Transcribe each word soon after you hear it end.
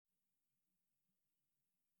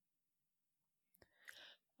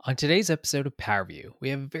On today's episode of Powerview, we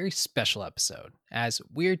have a very special episode, as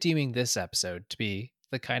we're deeming this episode to be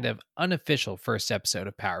the kind of unofficial first episode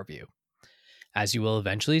of Powerview. As you will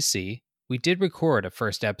eventually see, we did record a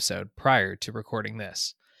first episode prior to recording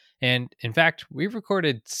this. And in fact, we've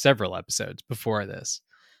recorded several episodes before this.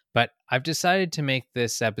 But I've decided to make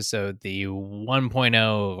this episode the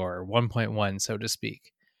 1.0 or 1.1, so to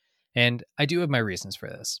speak. And I do have my reasons for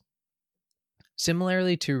this.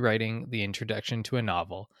 Similarly to writing the introduction to a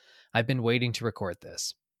novel, I've been waiting to record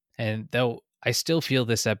this. And though I still feel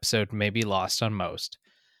this episode may be lost on most,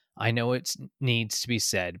 I know it needs to be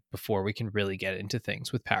said before we can really get into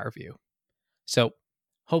things with Powerview. So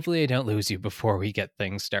hopefully I don't lose you before we get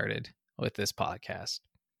things started with this podcast.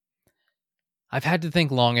 I've had to think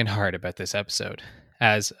long and hard about this episode,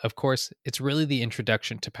 as, of course, it's really the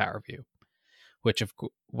introduction to Powerview, which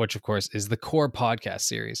of course is the core podcast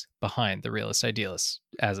series behind The Realist Idealist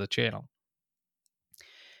as a channel.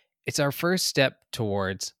 It's our first step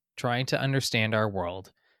towards trying to understand our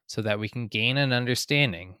world so that we can gain an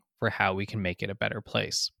understanding for how we can make it a better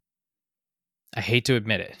place. I hate to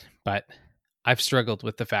admit it, but I've struggled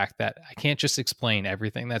with the fact that I can't just explain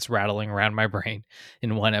everything that's rattling around my brain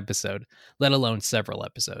in one episode, let alone several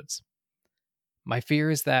episodes. My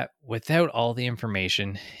fear is that without all the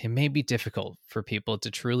information, it may be difficult for people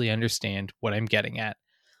to truly understand what I'm getting at,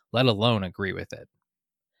 let alone agree with it.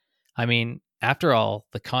 I mean, after all,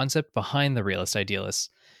 the concept behind the Realist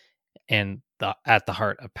Idealist and at the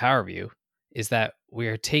heart of Powerview is that we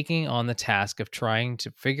are taking on the task of trying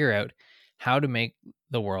to figure out how to make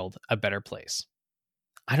the world a better place.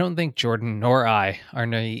 I don't think Jordan nor I are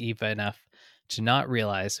naive enough to not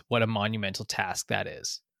realize what a monumental task that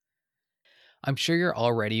is. I'm sure you're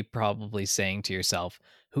already probably saying to yourself,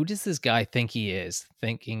 who does this guy think he is,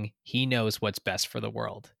 thinking he knows what's best for the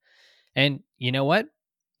world? And you know what?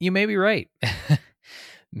 You may be right.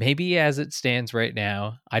 Maybe as it stands right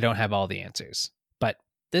now, I don't have all the answers. But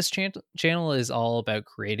this channel is all about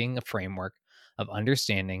creating a framework of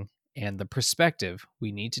understanding and the perspective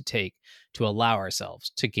we need to take to allow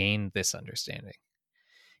ourselves to gain this understanding.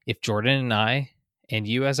 If Jordan and I, and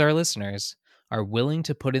you as our listeners, are willing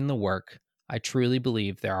to put in the work, I truly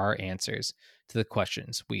believe there are answers to the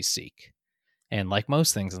questions we seek. And like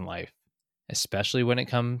most things in life, especially when it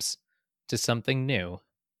comes to something new,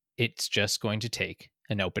 it's just going to take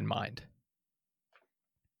an open mind.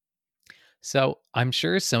 So I'm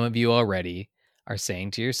sure some of you already are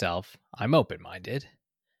saying to yourself, I'm open-minded.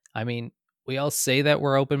 I mean, we all say that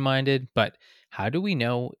we're open-minded, but how do we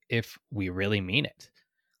know if we really mean it?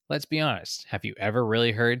 Let's be honest. Have you ever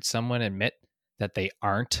really heard someone admit that they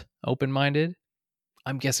aren't open-minded?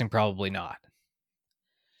 I'm guessing probably not.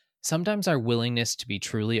 Sometimes our willingness to be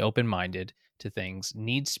truly open-minded to things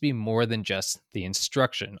needs to be more than just the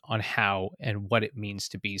instruction on how and what it means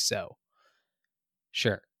to be so.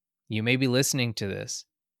 Sure, you may be listening to this,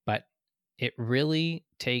 but it really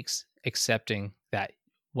takes accepting that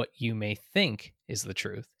what you may think is the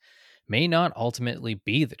truth may not ultimately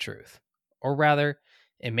be the truth, or rather,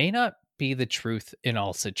 it may not be the truth in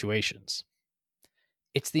all situations.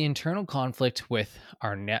 It's the internal conflict with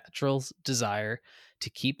our natural desire to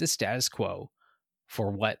keep the status quo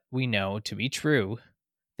for what we know to be true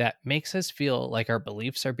that makes us feel like our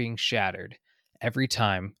beliefs are being shattered every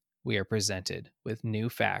time we are presented with new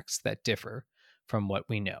facts that differ from what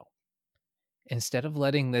we know. Instead of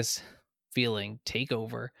letting this feeling take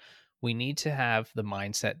over, we need to have the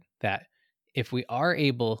mindset that if we are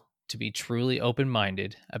able to be truly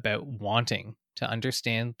open-minded about wanting to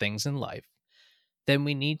understand things in life, then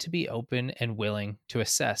we need to be open and willing to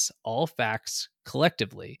assess all facts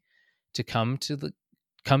collectively to come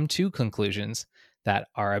to conclusions that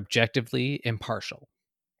are objectively impartial.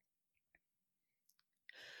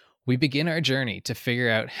 We begin our journey to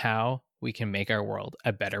figure out how we can make our world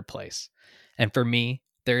a better place. And for me,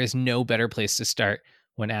 there is no better place to start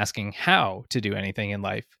when asking how to do anything in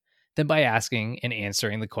life than by asking and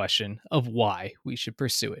answering the question of why we should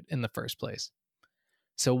pursue it in the first place.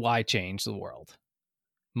 So why change the world?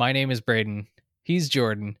 My name is Braden. He's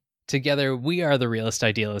Jordan. Together, we are the Realist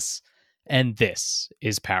Idealists, and this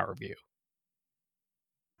is Powerview.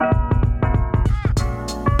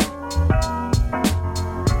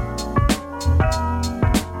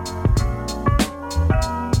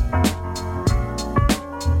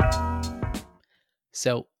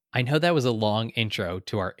 So, I know that was a long intro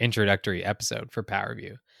to our introductory episode for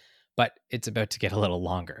Powerview, but it's about to get a little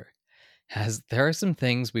longer, as there are some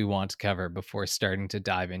things we want to cover before starting to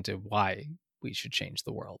dive into why we should change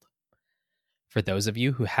the world. For those of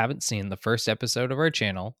you who haven't seen the first episode of our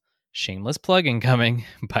channel, shameless plug incoming,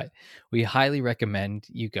 but we highly recommend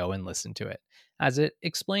you go and listen to it, as it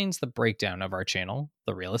explains the breakdown of our channel,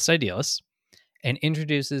 The Realist Idealists, and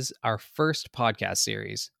introduces our first podcast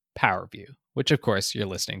series, Powerview, which of course you're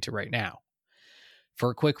listening to right now. For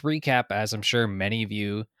a quick recap, as I'm sure many of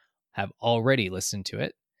you have already listened to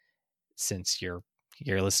it, since you're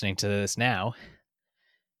listening to this now,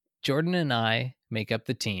 Jordan and I make up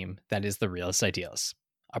the team that is The Realist Idealists,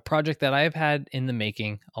 a project that I have had in the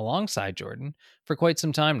making alongside Jordan for quite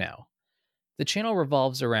some time now. The channel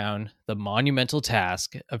revolves around the monumental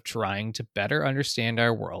task of trying to better understand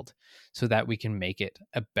our world so that we can make it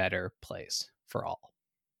a better place for all.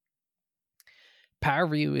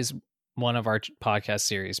 Powerview is one of our podcast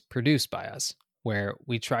series produced by us, where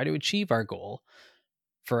we try to achieve our goal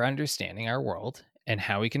for understanding our world and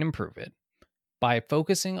how we can improve it by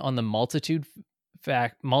focusing on the multitude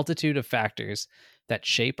of factors that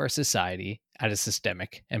shape our society at a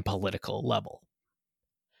systemic and political level.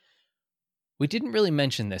 We didn't really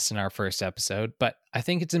mention this in our first episode, but I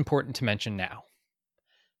think it's important to mention now.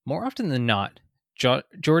 More often than not,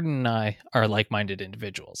 Jordan and I are like-minded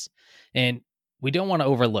individuals, and we don't want to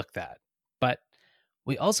overlook that. But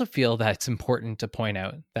we also feel that it's important to point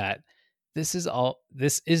out that this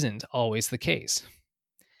isn't always the case.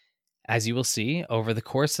 As you will see over the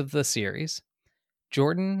course of the series,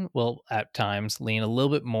 Jordan will at times lean a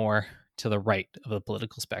little bit more to the right of the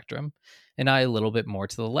political spectrum, and I a little bit more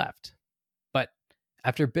to the left. But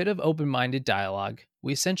after a bit of open-minded dialogue,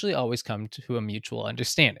 we essentially always come to a mutual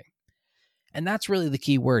understanding. And that's really the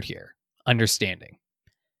key word here, understanding.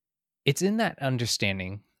 It's in that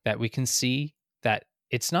understanding that we can see that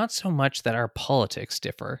it's not so much that our politics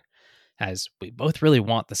differ, as we both really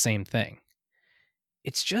want the same thing.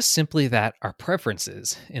 It's just simply that our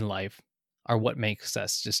preferences in life are what makes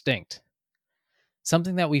us distinct.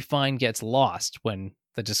 Something that we find gets lost when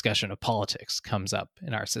the discussion of politics comes up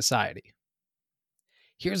in our society.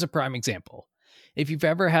 Here's a prime example. If you've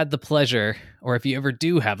ever had the pleasure, or if you ever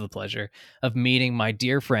do have the pleasure, of meeting my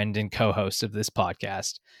dear friend and co-host of this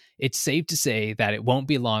podcast, it's safe to say that it won't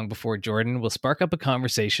be long before Jordan will spark up a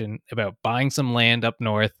conversation about buying some land up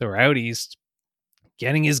north or out east,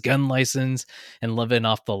 getting his gun license, and living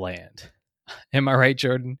off the land. Am I right,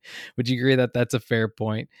 Jordan? Would you agree that that's a fair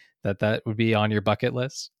point, that would be on your bucket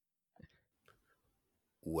list?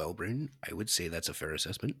 Well, Bryn, I would say that's a fair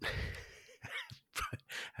assessment.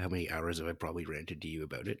 How many hours have I probably ranted to you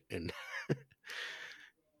about it? And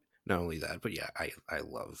not only that, but yeah, I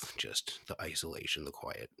love just the isolation, the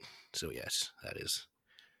quiet. So yes, that is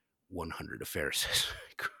 100 a fair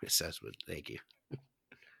assessment. Thank you.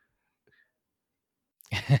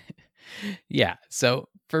 Yeah. So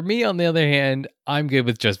for me, on the other hand, I'm good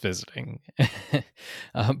with just visiting.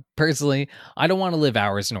 Personally, I don't want to live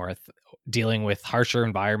hours north, dealing with harsher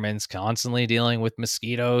environments, constantly dealing with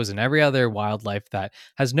mosquitoes and every other wildlife that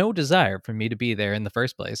has no desire for me to be there in the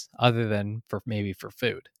first place, other than for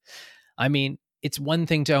food. I mean, it's one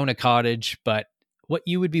thing to own a cottage, but what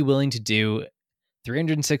you would be willing to do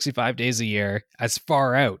 365 days a year, as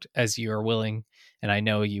far out as you are willing, and I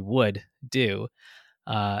know you would do,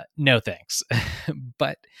 no thanks.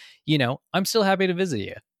 But, I'm still happy to visit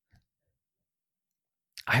you.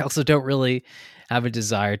 I also don't really have a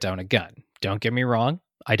desire to own a gun. Don't get me wrong,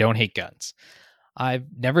 I don't hate guns. I've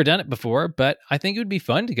never done it before, but I think it would be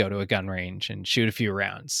fun to go to a gun range and shoot a few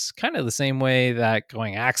rounds. Kind of the same way that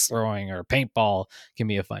going axe throwing or paintball can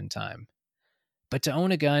be a fun time. But to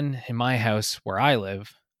own a gun in my house where I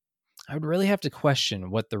live, I would really have to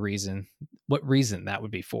question what reason that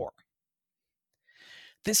would be for.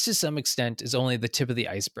 This, to some extent, is only the tip of the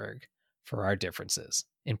iceberg for our differences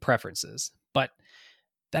in preferences, but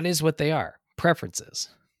that is what they are, preferences.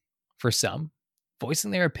 For some,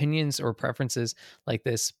 voicing their opinions or preferences like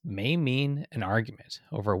this may mean an argument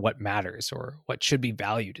over what matters or what should be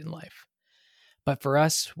valued in life. But for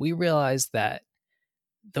us, we realize that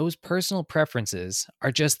those personal preferences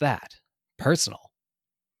are just that, personal.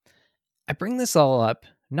 I bring this all up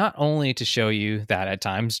not only to show you that at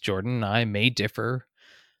times Jordan and I may differ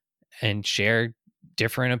and share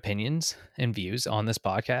different opinions and views on this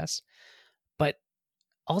podcast, but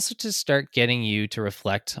also to start getting you to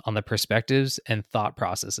reflect on the perspectives and thought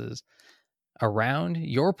processes around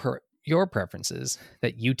your preferences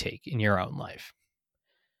that you take in your own life.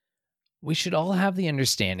 We should all have the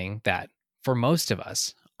understanding that for most of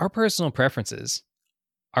us, our personal preferences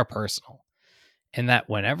are personal, and that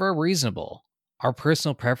whenever reasonable, our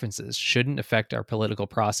personal preferences shouldn't affect our political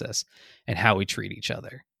process and how we treat each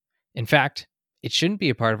other. In fact, it shouldn't be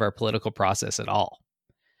a part of our political process at all.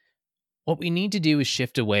 What we need to do is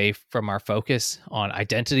shift away from our focus on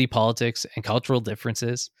identity politics and cultural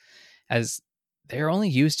differences, as they are only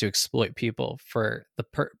used to exploit people for the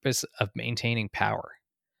purpose of maintaining power.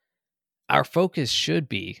 Our focus should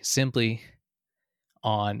be simply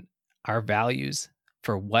on our values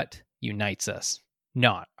for what unites us,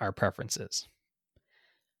 not our preferences.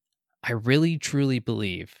 I really truly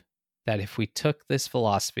believe that if we took this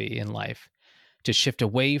philosophy in life to shift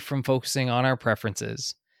away from focusing on our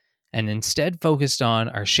preferences and instead focused on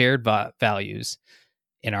our shared values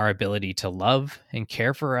in our ability to love and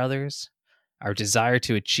care for others, our desire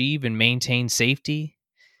to achieve and maintain safety,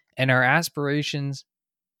 and our aspirations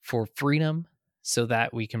for freedom so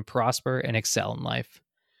that we can prosper and excel in life,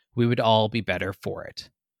 we would all be better for it.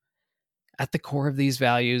 At the core of these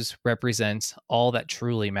values represents all that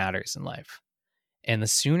truly matters in life. And the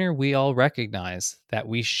sooner we all recognize that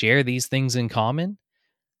we share these things in common,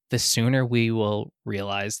 the sooner we will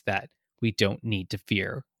realize that we don't need to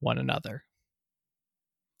fear one another.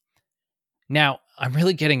 Now, I'm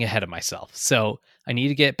really getting ahead of myself, so I need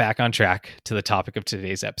to get back on track to the topic of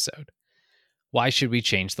today's episode. Why should we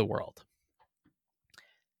change the world?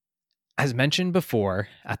 As mentioned before,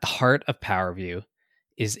 at the heart of Powerview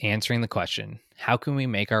is answering the question, how can we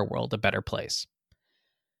make our world a better place?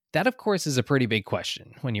 That, of course, is a pretty big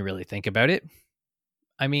question when you really think about it.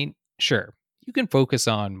 I mean, sure, you can focus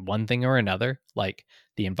on one thing or another, like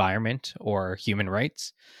the environment or human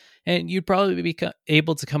rights, and you'd probably be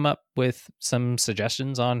able to come up with some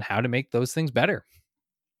suggestions on how to make those things better.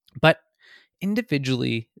 But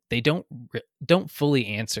individually, they don't fully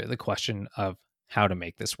answer the question of how to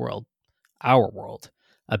make this world, our world,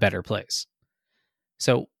 a better place.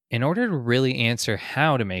 So, in order to really answer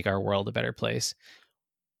how to make our world a better place,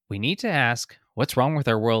 we need to ask what's wrong with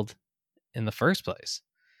our world in the first place.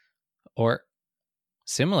 Or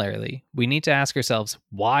similarly, we need to ask ourselves,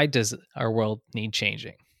 why does our world need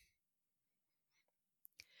changing?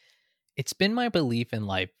 It's been my belief in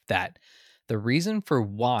life that the reason for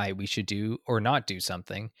why we should do or not do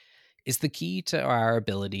something is the key to our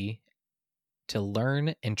ability to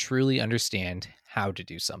learn and truly understand how to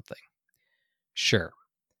do something. Sure,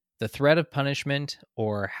 the threat of punishment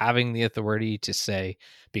or having the authority to say,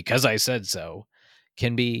 because I said so,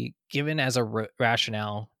 can be given as a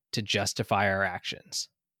rationale to justify our actions.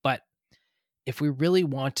 But if we really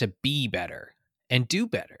want to be better and do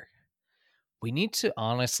better, we need to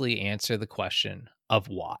honestly answer the question of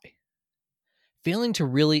why. Failing to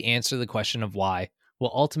really answer the question of why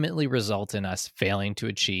will ultimately result in us failing to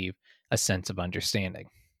achieve a sense of understanding.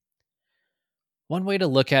 One way to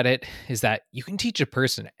look at it is that you can teach a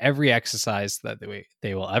person every exercise that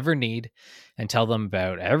they will ever need and tell them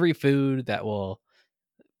about every food that will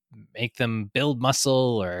make them build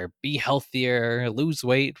muscle or be healthier, lose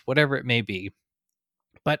weight, whatever it may be.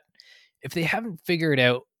 But if they haven't figured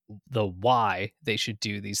out the why they should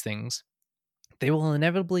do these things, they will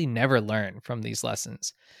inevitably never learn from these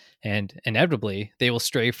lessons. And inevitably, they will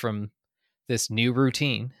stray from this new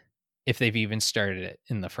routine if they've even started it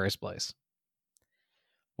in the first place.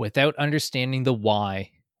 Without understanding the why,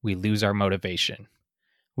 we lose our motivation,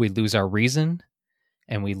 we lose our reason,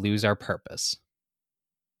 and we lose our purpose.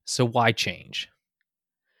 So why change?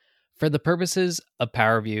 For the purposes of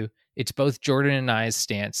Powerview, it's both Jordan and I's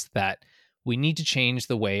stance that we need to change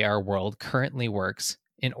the way our world currently works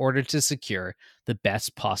in order to secure the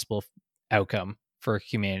best possible outcome for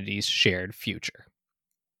humanity's shared future.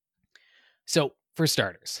 So, for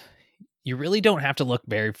starters, you really don't have to look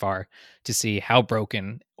very far to see how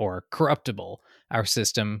broken or corruptible our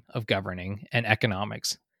system of governing and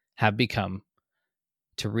economics have become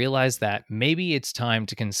to realize that maybe it's time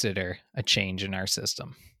to consider a change in our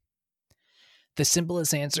system. The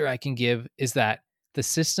simplest answer I can give is that the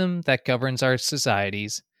system that governs our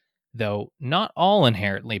societies, though not all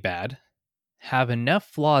inherently bad, have enough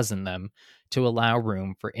flaws in them to allow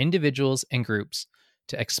room for individuals and groups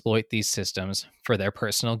to exploit these systems for their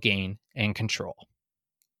personal gain and control.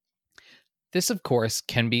 This, of course,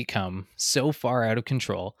 can become so far out of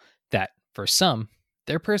control that, for some,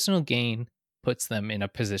 their personal gain puts them in a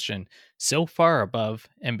position so far above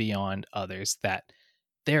and beyond others that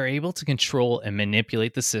they're able to control and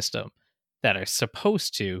manipulate the system that are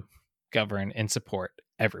supposed to govern and support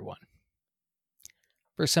everyone.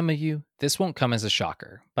 For some of you, this won't come as a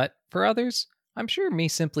shocker, but for others, I'm sure me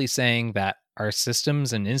simply saying that our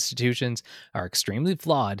systems and institutions are extremely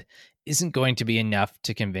flawed isn't going to be enough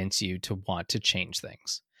to convince you to want to change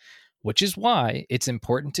things. Which is why it's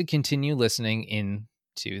important to continue listening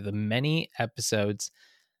into the many episodes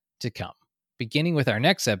to come, beginning with our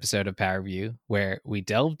next episode of Powerview, where we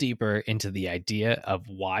delve deeper into the idea of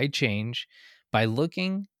why change by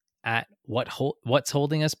looking at what's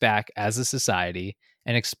holding us back as a society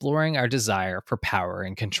and exploring our desire for power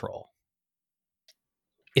and control.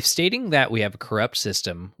 If stating that we have a corrupt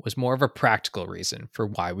system was more of a practical reason for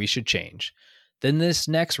why we should change, then this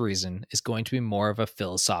next reason is going to be more of a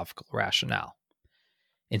philosophical rationale.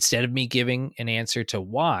 Instead of me giving an answer to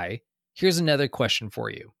why, here's another question for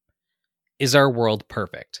you. Is our world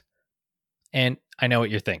perfect? And I know what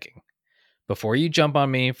you're thinking. Before you jump on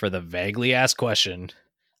me for the vaguely asked question,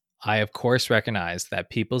 I of course recognize that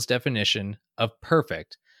people's definition of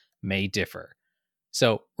perfect may differ.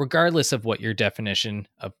 So, regardless of what your definition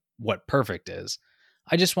of what perfect is,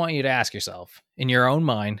 I just want you to ask yourself, in your own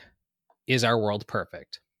mind, is our world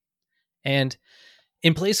perfect? And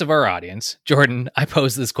in place of our audience, Jordan, I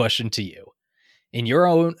pose this question to you. In your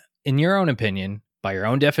own opinion, by your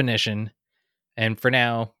own definition, and for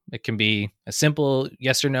now, it can be a simple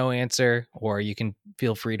yes or no answer, or you can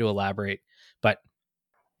feel free to elaborate. But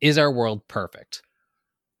is our world perfect?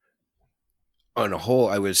 On a whole,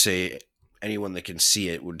 I would say anyone that can see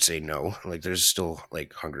it would say no. Like, there's still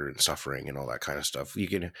like hunger and suffering and all that kind of stuff. You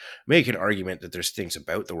can make an argument that there's things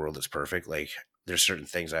about the world that's perfect. Like, there's certain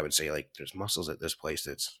things I would say, like, there's muscles at this place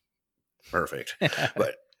that's perfect.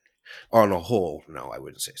 But on a whole, no, I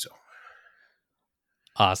wouldn't say so.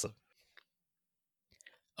 Awesome.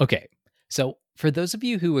 Okay, so for those of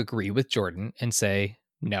you who agree with Jordan and say,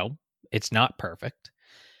 no, it's not perfect,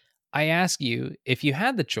 I ask you, if you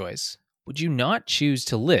had the choice, would you not choose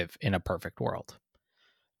to live in a perfect world?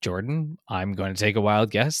 Jordan, I'm going to take a wild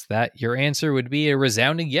guess that your answer would be a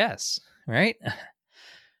resounding yes, right?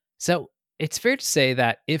 So it's fair to say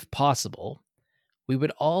that if possible, we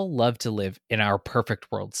would all love to live in our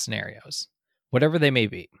perfect world scenarios, whatever they may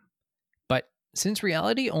be. But since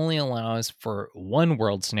reality only allows for one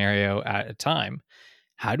world scenario at a time,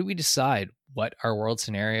 how do we decide what world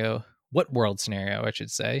scenario, I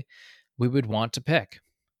should say, we would want to pick?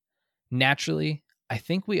 Naturally, I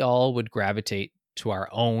think we all would gravitate to our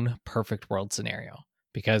own perfect world scenario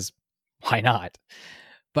because why not?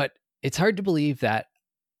 But it's hard to believe that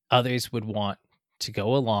others would want to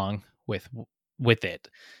go along with it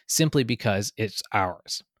simply because it's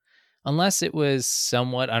ours. Unless it was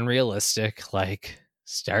somewhat unrealistic, like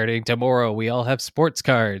starting tomorrow we all have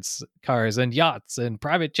cars and yachts and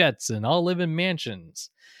private jets and all live in mansions.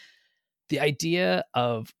 The idea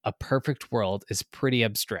of a perfect world is pretty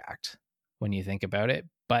abstract when you think about it,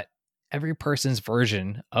 but every person's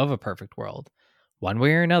version of a perfect world, one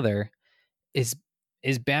way or another, is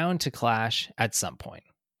bound to clash at some point,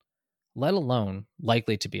 let alone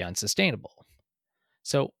likely to be unsustainable.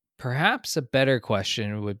 So perhaps a better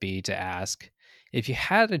question would be to ask, if you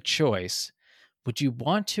had a choice, would you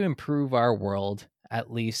want to improve our world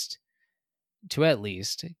at least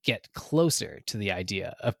get closer to the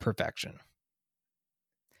idea of perfection?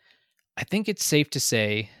 I think it's safe to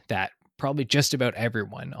say that probably just about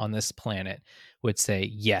everyone on this planet would say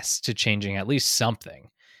yes to changing at least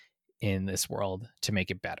something in this world to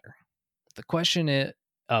make it better. The question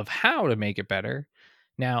of how to make it better,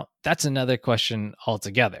 now that's another question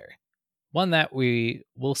altogether, one that we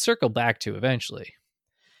will circle back to eventually.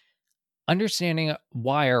 Understanding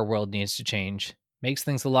why our world needs to change makes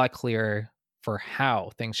things a lot clearer for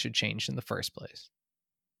how things should change in the first place.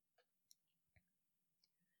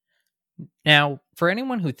 Now, for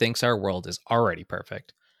anyone who thinks our world is already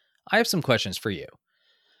perfect, I have some questions for you.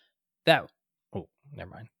 Never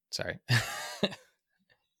mind. Sorry.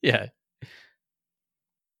 Yeah.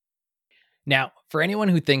 Now, for anyone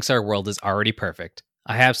who thinks our world is already perfect,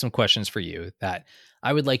 I have some questions for you that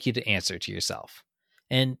I would like you to answer to yourself.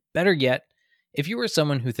 And better yet, if you are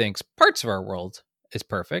someone who thinks parts of our world is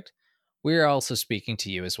perfect, we are also speaking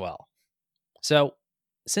to you as well. So,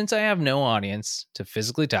 since I have no audience to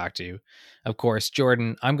physically talk to, of course,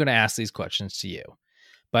 Jordan, I'm going to ask these questions to you.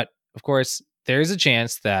 But of course, there is a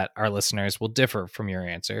chance that our listeners will differ from your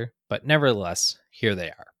answer, but nevertheless, here they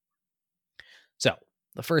are. So,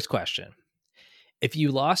 the first question. If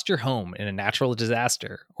you lost your home in a natural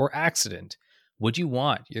disaster or accident, would you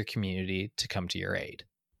want your community to come to your aid?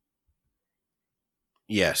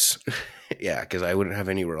 Yes. Yeah, because I wouldn't have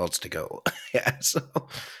anywhere else to go. Yeah, so.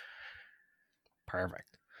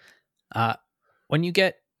 Perfect. When you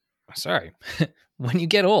get when you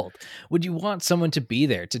get old, would you want someone to be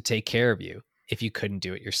there to take care of you if you couldn't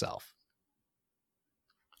do it yourself?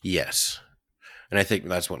 Yes. And I think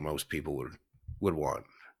that's what most people would want.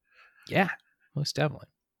 Yeah, most definitely.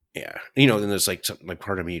 Yeah. You know, then there's like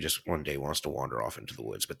part of me just one day wants to wander off into the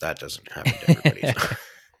woods, but that doesn't happen to everybody.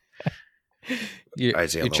 So. You're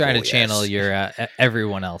trying to channel your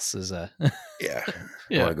everyone else's. Yeah.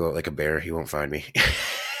 I want to go out like a bear. He won't find me.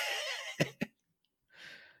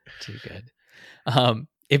 Too good.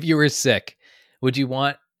 If you were sick, would you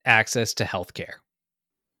want access to healthcare?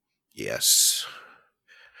 Yes.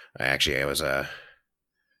 I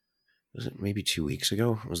was it maybe 2 weeks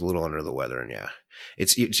ago? I was a little under the weather, and yeah,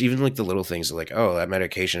 it's even like the little things like, oh, that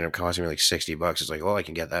medication it cost me like $60. It's like, oh, I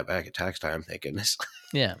can get that back at tax time. Thank goodness.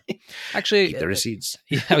 Yeah. Actually, Keep the receipts.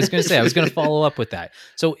 yeah, I was going to say, I was going to follow up with that.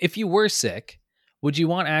 So if you were sick, would you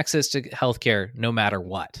want access to healthcare no matter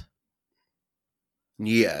what?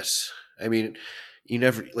 Yes, I mean, you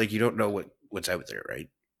never like you don't know what's out there, right?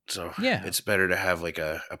 So Yeah. it's better to have like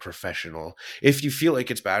a professional. If you feel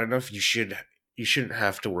like it's bad enough, you shouldn't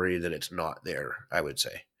have to worry that it's not there. I would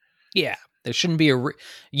say. Yeah. There shouldn't be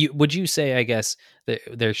would you say, I guess, that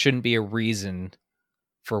there shouldn't be a reason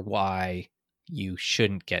for why you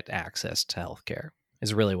shouldn't get access to healthcare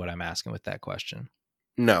is really what I'm asking with that question.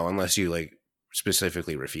 No, unless you like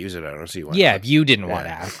specifically refuse it. I don't see why Yeah, not. if you didn't want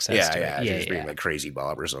Yeah, access to it. If Yeah, you're just being yeah. like crazy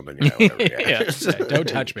Bob or something, yeah, whatever. Yeah, Yeah, don't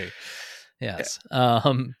touch me. Yes.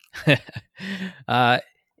 Uh,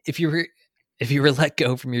 if you were let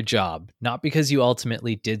go from your job, not because you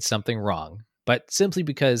ultimately did something wrong, but simply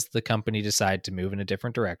because the company decided to move in a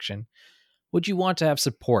different direction, would you want to have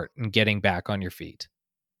support in getting back on your feet?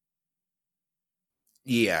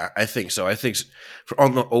 Yeah, I think so.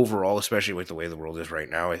 On the overall, especially with the way the world is right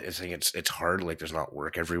now, I think it's hard. Like, there's not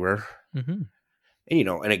work everywhere, Mm-hmm. and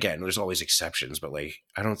and again, there's always exceptions, but like,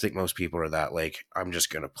 I don't think most people are that like, I'm just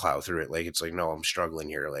gonna plow through it. Like, it's like, no, I'm struggling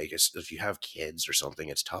here. Like, if you have kids or something,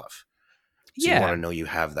 it's tough. So you want Yeah. to know you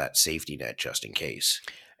have that safety net just in case.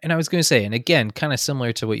 And I was going to say, and again, kind of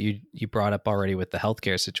similar to what you brought up already with the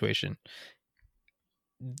healthcare situation,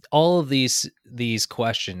 all of these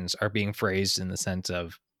questions are being phrased in the sense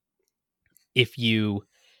of if you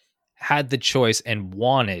had the choice and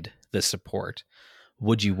wanted the support,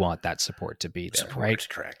 would you want that support to be there? Right? Support,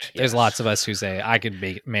 correct? There's Yes, lots of us who say I could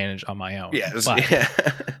manage on my own, yes, but yeah.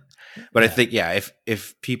 But I yeah, think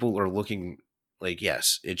if people are looking like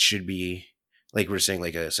yes, it should be like we're saying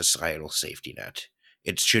like a societal safety net.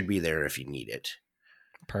 It should be there if you need it.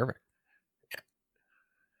 perfect.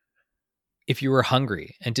 If you were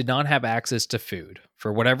hungry and did not have access to food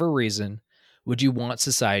for whatever reason, would you want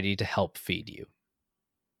society to help feed you?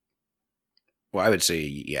 Well, I would say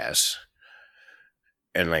yes,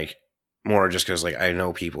 and like more just because like I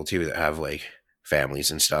know people too that have like families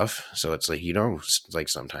and stuff. So it's like like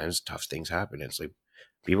sometimes tough things happen. It's like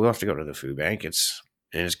people have to go to the food bank. It's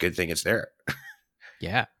a good thing it's there.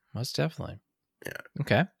 Yeah, most definitely. Yeah.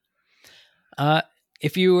 Okay. Uh,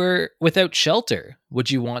 if you were without shelter, would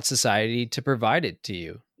you want society to provide it to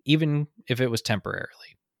you, even if it was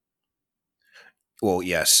temporarily? Well,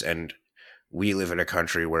 yes, and we live in a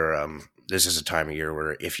country where this is a time of year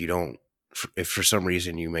where if for some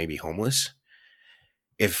reason you may be homeless,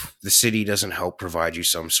 if the city doesn't help provide you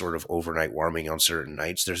some sort of overnight warming on certain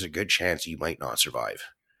nights, there's a good chance you might not survive.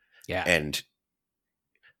 Yeah. And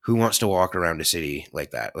who wants to walk around a city like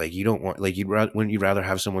that? Like you don't want like wouldn't you rather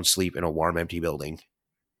have someone sleep in a warm empty building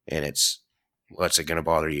and it's what's it going to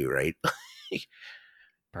bother you, right?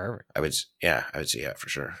 Perfect. I would say yeah for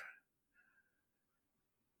sure.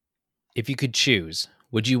 If you could choose,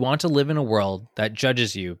 would you want to live in a world that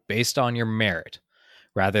judges you based on your merit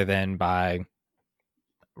rather than by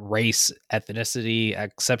race, ethnicity,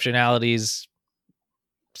 exceptionalities,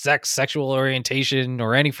 sex, sexual orientation,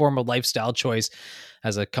 or any form of lifestyle choice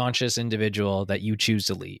as a conscious individual that you choose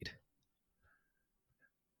to lead?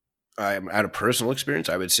 I'm out of personal experience.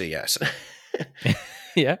 I would say yes.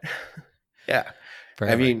 Yeah. Yeah, I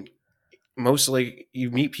Perfect. mean, most like you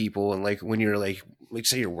meet people and like when you're like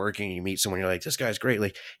say you're working and you meet someone you're like this guy's great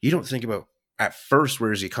like you don't think about at first where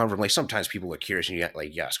does he come from like sometimes people are curious and you get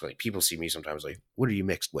like yes like people see me sometimes like what are you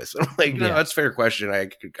mixed with I'm like no Yeah. that's a fair question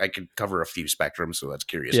I could cover a few spectrums so that's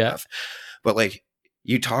curious Yeah. enough but like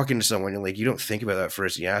you talking to someone and like you don't think about that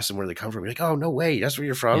first and you ask them where they come from you're like oh no way that's where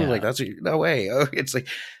you're from like Yeah. no way oh it's like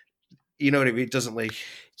you know what I mean it doesn't like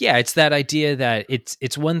Yeah, it's that idea that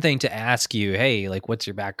it's one thing to ask you, "Hey, like what's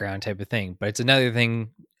your background?" type of thing, but it's another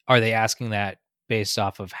thing are they asking that based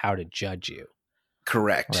off of how to judge you,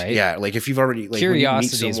 correct. right? Yeah. Like if you've already like when you meet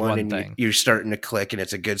Curiosity is someone one and thing. you're starting to click and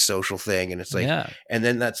it's a good social thing and it's like Yeah. and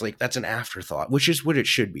then that's an afterthought, which is what it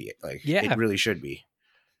should be. Like it Yeah, really should be.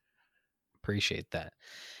 appreciate that.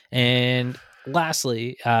 And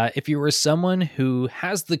lastly, if you were someone who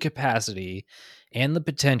has the capacity and the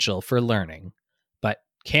potential for learning, but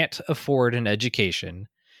can't afford an education,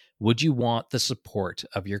 would you want the support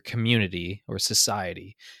of your community or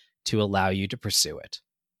society to allow you to pursue it?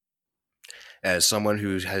 As someone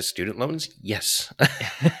who has student loans, yes.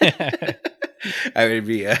 I would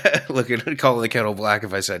be looking calling the kettle black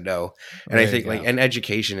if I said no. And I There you think like go. and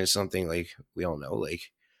education is something like we all know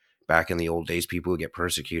like back in the old days people would get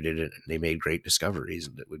persecuted and they made great discoveries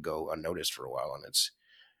that would go unnoticed for a while and it's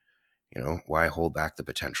Why hold back the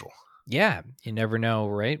potential? Yeah, you never know,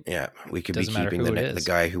 right? Yeah, we could be Doesn't matter keeping who it the is.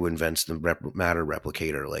 guy who invents the matter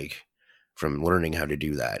replicator, like, from learning how to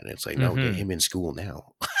do that. And it's like, no, get him in school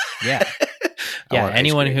now. Yeah. I Yeah, want ice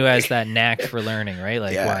anyone who cream. has that knack for learning, right?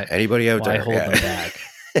 Like, Yeah, anybody out why there? hold them Yeah. back?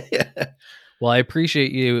 Yeah. Well, I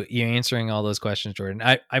appreciate you answering all those questions, Jordan.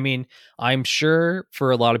 I mean, I'm sure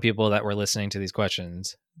for a lot of people that were listening to these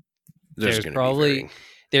questions, There's going to be varying.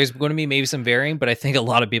 there's going to be maybe some varying, but I think a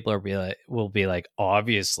lot of people will be like,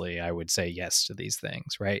 obviously, I would say yes to these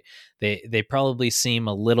things, right? They probably seem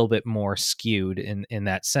a little bit more skewed in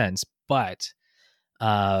that sense, but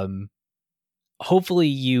hopefully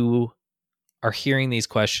you are hearing these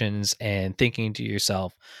questions and thinking to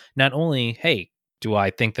yourself, not only, hey, do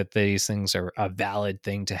I think that these things are a valid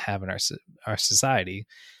thing to have in our society?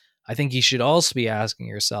 I think you should also be asking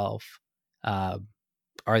yourself, uh,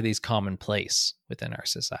 are these commonplace within our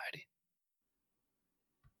society?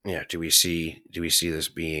 Yeah. Do we see this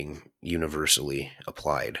being universally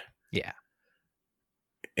applied? Yeah,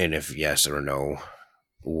 And if yes or no,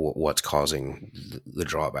 what's causing the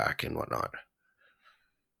drawback and whatnot?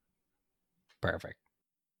 perfect.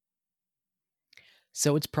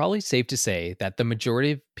 So it's probably safe to say that the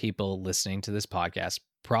majority of people listening to this podcast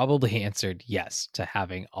probably answered yes to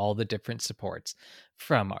having all the different supports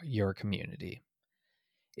from your community.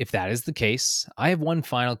 If that is the case, I have one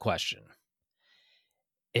final question.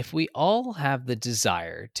 If we all have the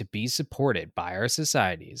desire to be supported by our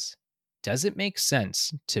societies, does it make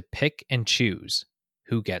sense to pick and choose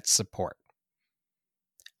who gets support?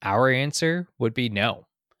 Our answer would be no.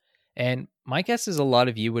 And my guess is a lot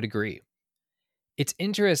of you would agree. It's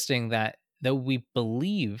interesting that though we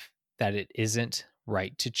believe that it isn't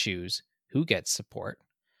right to choose who gets support,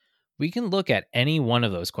 we can look at any one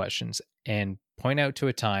of those questions and point out to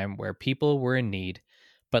a time where people were in need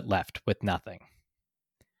but left with nothing.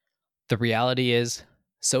 The reality is,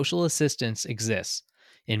 social assistance exists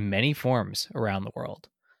in many forms around the world,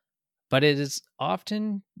 but it is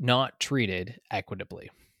often not treated equitably.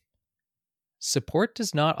 Support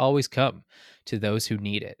does not always come to those who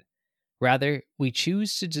need it. Rather, we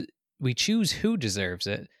choose who deserves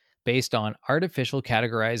it based on artificial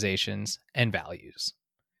categorizations and values.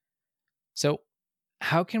 So,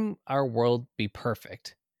 how can our world be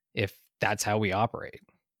perfect if that's how we operate?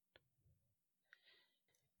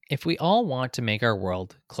 If we all want to make our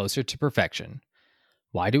world closer to perfection,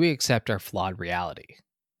 why do we accept our flawed reality?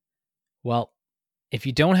 Well, if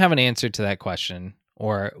you don't have an answer to that question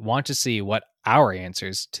or want to see what our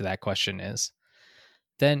answers to that question is,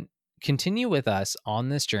 then continue with us on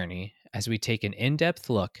this journey as we take an in depth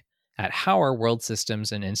look at how our world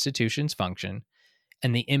systems and institutions function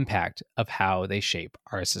and the impact of how they shape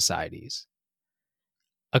our societies.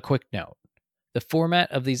 A quick note: the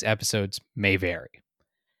format of these episodes may vary.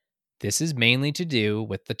 This is mainly to do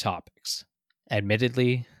with the topics.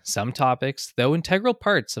 Admittedly, some topics, though integral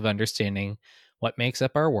parts of understanding what makes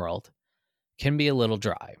up our world, can be a little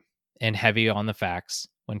dry and heavy on the facts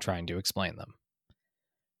when trying to explain them.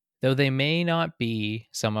 Though they may not be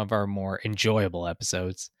some of our more enjoyable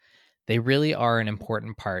episodes, they really are an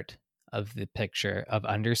important part of the picture of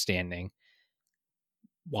understanding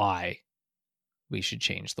why we should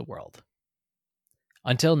change the world.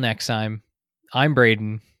 Until next time, I'm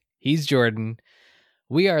Braden, he's Jordan,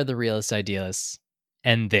 we are the Realist Idealists,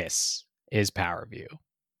 and this is Powerview.